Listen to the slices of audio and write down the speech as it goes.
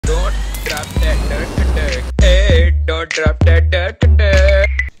drop that Dirk. Hey, don't drop that Dirk.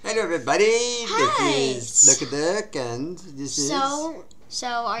 Hello everybody, Hi. This is Dirk and this is... So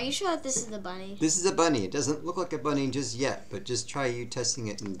are you sure that this is the bunny? This is a bunny. It doesn't look like a bunny just yet, but just try you testing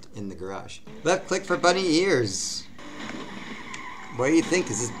it in the garage. Left click for bunny ears. What do you think?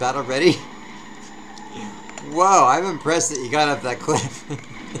 Is this battle ready? Whoa, I'm impressed that you got up that cliff.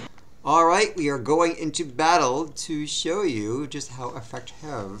 Alright, we are going into battle to show you just how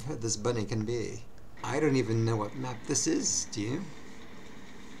effective this bunny can be. I don't even know what map this is, do you?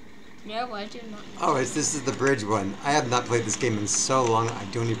 No, I do not. Oh, this is the bridge one. I have not played this game in so long, I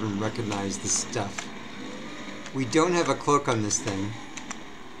don't even recognize the stuff. We don't have a cloak on this thing.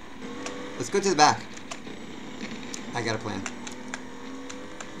 Let's go to the back. I got a plan.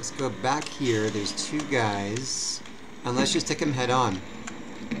 Let's go back here. There's two guys. And let's just take them head on.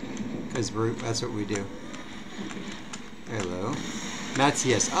 Because that's what we do. Hello.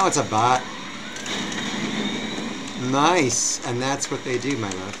 Matthias. Oh, it's a bot. Nice. And that's what they do, my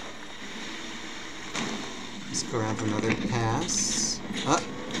love. Let's go around for another pass. Oh.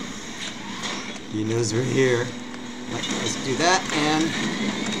 He knows we're here. Let's do that, and...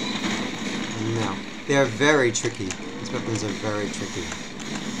 no. They are very tricky. These weapons are very tricky.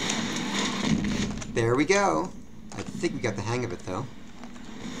 There we go. I think we got the hang of it, though.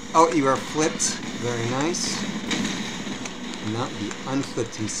 Oh, you are flipped. Very nice. No, he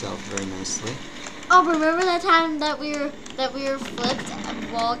unflipped himself very nicely. Oh, remember that time that we were flipped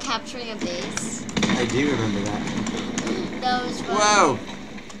while capturing a base? I do remember that. That was fun. Whoa!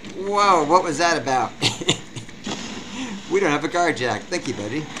 Whoa, what was that about? We don't have a guard jack. Thank you,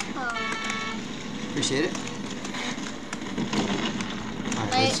 buddy. Oh. Appreciate it.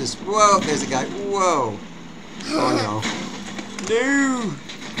 Alright, let's just... whoa, there's a guy. Whoa! Oh no. No!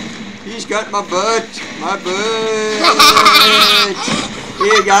 He's got my butt! My butt!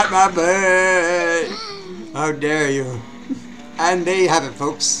 He got my butt! How dare you? And there you have it,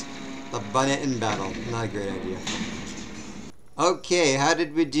 folks. The bunny in battle. Not a great idea. Okay, how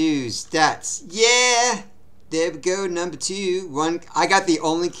did we do? Stats. Yeah! There we go, number 2. I got the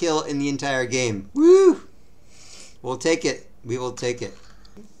only kill in the entire game. Woo! We'll take it. We will take it.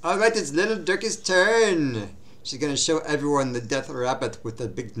 Alright, it's little Dirky's turn. She's gonna show everyone the death rabbit with the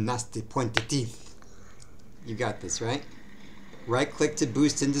big nasty pointy teeth. You got this, right? Right click to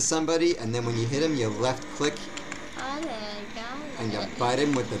boost into somebody, and then when you hit him, you left click. And you bite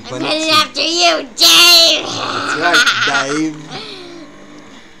him with the bunny teeth. And after you, Dave! That's right, Dave.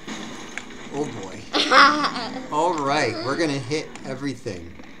 Oh boy. Alright, we're gonna hit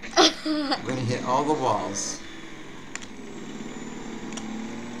everything. We're gonna hit all the walls.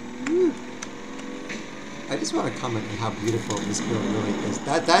 Woo. I just want to comment on how beautiful this girl really is.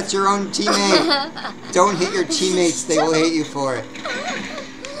 That's your own teammate! Don't hit your teammates, they will hate you for it.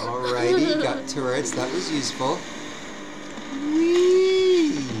 Alrighty, got turrets, that was useful.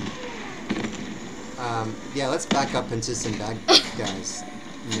 Whee! Yeah, let's back up into some bad guys.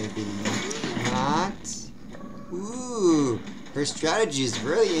 Maybe not. Ooh, her strategy is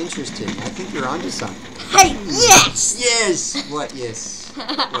really interesting. I think you're onto something. Hey, yes! Yes! What yes?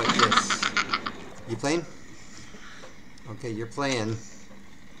 What yes? You playing? Okay, you're playing.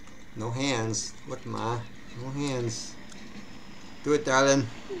 No hands. Look, Ma. No hands. Do it, darling.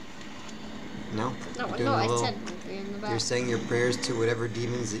 No? No, You're I said in the back. You're saying your prayers to whatever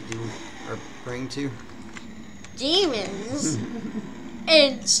demons that you are praying to? Demons?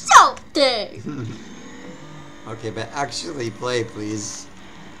 Insulting! Okay, but actually play, please.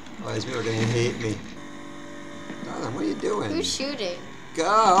 Otherwise people are gonna hate me. Darling, what are you doing? Who's shooting?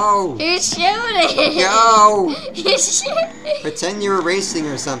 Go! Who's shooting? Go! Who's shooting? Pretend you were racing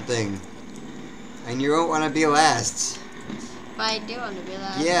or something. And you won't want to be last. But I do want to be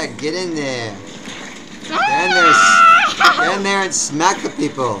loud. Yeah, get in there. Get in there and smack the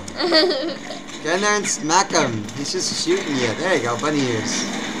people. Get in there and smack him. He's just shooting you. There you go, bunny ears.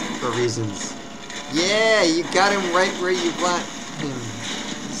 For reasons. Yeah, you got him right where you want him.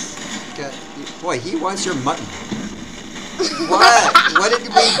 Boy, he wants your mutton. What? What did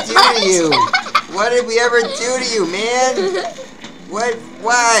we do to you? What did we ever do to you, man? What?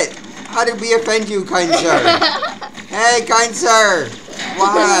 What? How did we offend you, kind sir? Hey, kind sir!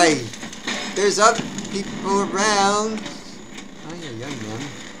 Why? There's other people around. Oh, you're a young man.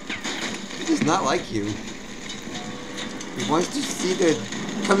 He does not like you. He wants to see the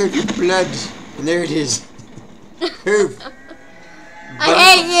color of your blood. And there it is. Poof. I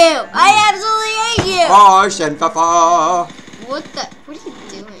hate you! I absolutely hate you! Oh, Shenfafa! What are you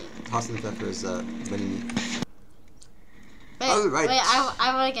doing? Tossing stuff for his bunny meat. Wait, All right. wait,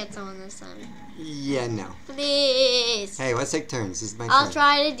 I want to get someone this time. Yeah, no. Please. Hey, let's take turns. This is my I'll turn.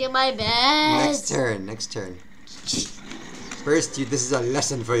 try to do my best. Next turn. First, this is a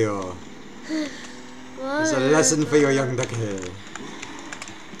lesson for you. This is a lesson for you, young Dirky.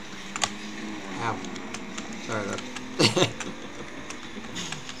 Ow. Sorry, though.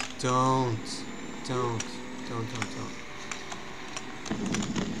 Don't.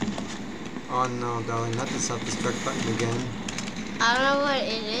 Oh no, darling, not the self-destruct button again. I don't know what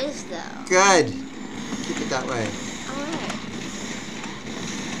it is though. Good. Keep it that way. Alright.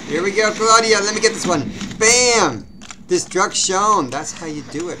 Here we go, Claudia. Let me get this one. Bam! Destruct shown. That's how you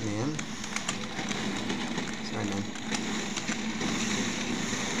do it, man. Sorry, man.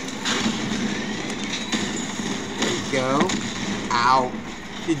 There you go. Ow.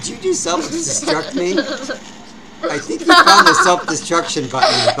 Did you just self-destruct me? I think you found the self-destruction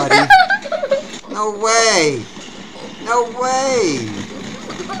button, buddy. No way! No way!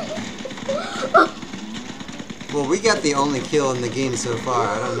 Well, we got the only kill in the game so far.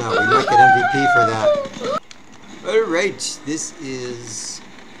 I don't know. We might get MVP for that. Alright, this is...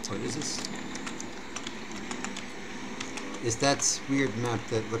 What is this? Is that weird map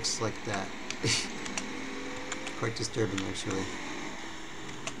that looks like that? Quite disturbing, actually.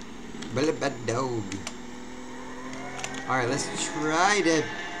 Bella bad dog. Alright, let's try to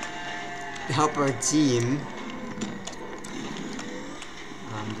help our team.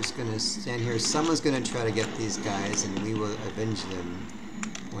 I'm just gonna stand here. Someone's gonna try to get these guys, and we will avenge them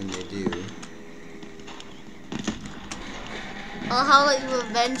when they do. Well, how about you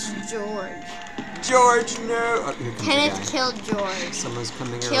avenge George? George, no! Oh, here comes Kenneth the guy. killed George. Someone's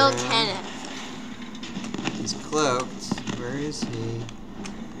coming Kill around. Kenneth. He's cloaked. Where is he?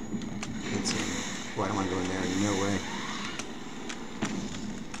 That's him. Boy, I don't want to go in there. No way.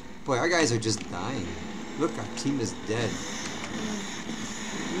 Boy, our guys are just dying. Look, our team is dead.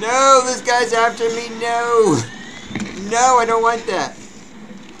 No, this guy's after me. No. No, I don't want that.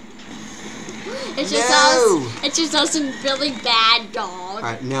 It's just No. us. It's just us and Billy Bad Dog.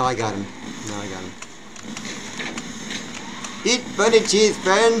 Alright, now I got him. Eat bunny cheese,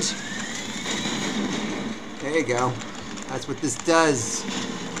 friend. There you go. That's what this does.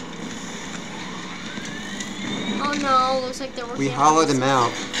 Oh no, looks like they're working. We hollowed him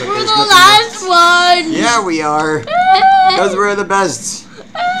out. But We're there's the nothing last one. Yeah, we are. Because we're the best.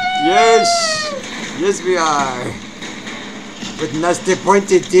 Yes. Yes, we are. With nasty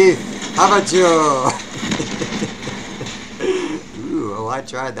pointed teeth. How about you? Ooh, oh, I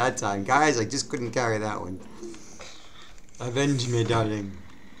tried that time. Guys, I just couldn't carry that one. Avenge me, darling.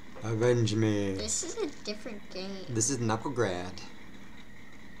 Avenge me. This is a different game. This is Knucklegrad.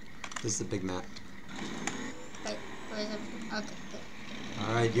 This is a big map. Wait, what is it? Okay, good.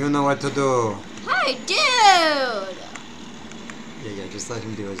 Alright, you know what to do. Hey, dude! Yeah, just let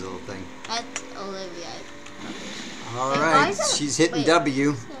him do his little thing. That's Olivia. Alright, she's hitting wait.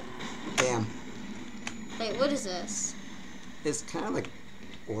 W. Bam. Wait, what is this? It's kind of like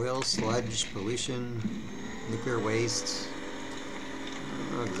oil, sludge, pollution, nuclear waste.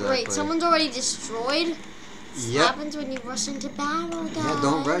 I don't know exactly. Wait, someone's already destroyed? This Yep. happens when you rush into battle, guys. Yeah,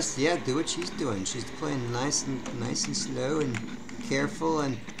 don't rush. Yeah, do what she's doing. She's playing nice and slow and careful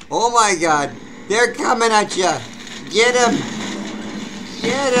and... Oh my god! They're coming at you! Get him!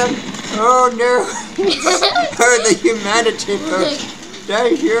 Get him! Oh no! Oh, the humanity folks!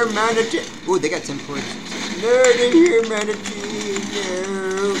 The humanity! Oh, they got Tempura. No, the humanity!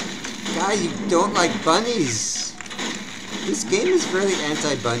 No! Guys, you don't like bunnies! This game is really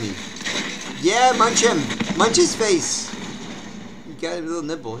anti-bunny. Yeah, munch him! Munch his face! You got a little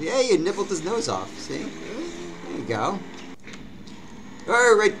nibble. Yeah, you nibbled his nose off, see? There you go.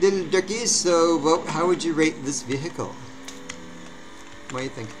 Alright, little Dirky, so how would you rate this vehicle? What do you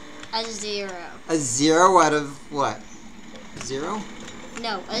think? A 0. A 0 out of what? 0?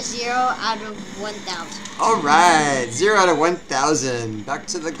 No, a 0 out of 1,000. Alright, 0 out of 1,000. Back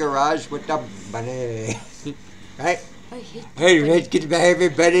to the garage with the bunny. Right? Hey, right, goodbye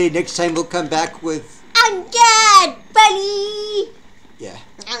everybody. Next time we'll come back with... I'm dead, buddy! Yeah.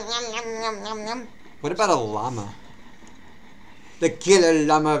 Nom, nom, nom, nom, nom, nom. What about a llama? The killer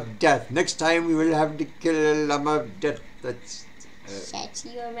llama of death. Next time we will have the killer llama of death. That's... Shut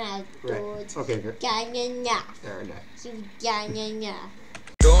your mouth, right. dude. Okay, good. Done enough. Fair enough. You've done enough.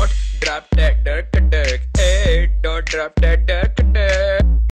 Don't drop that Dirk. Hey, don't drop that Dirk.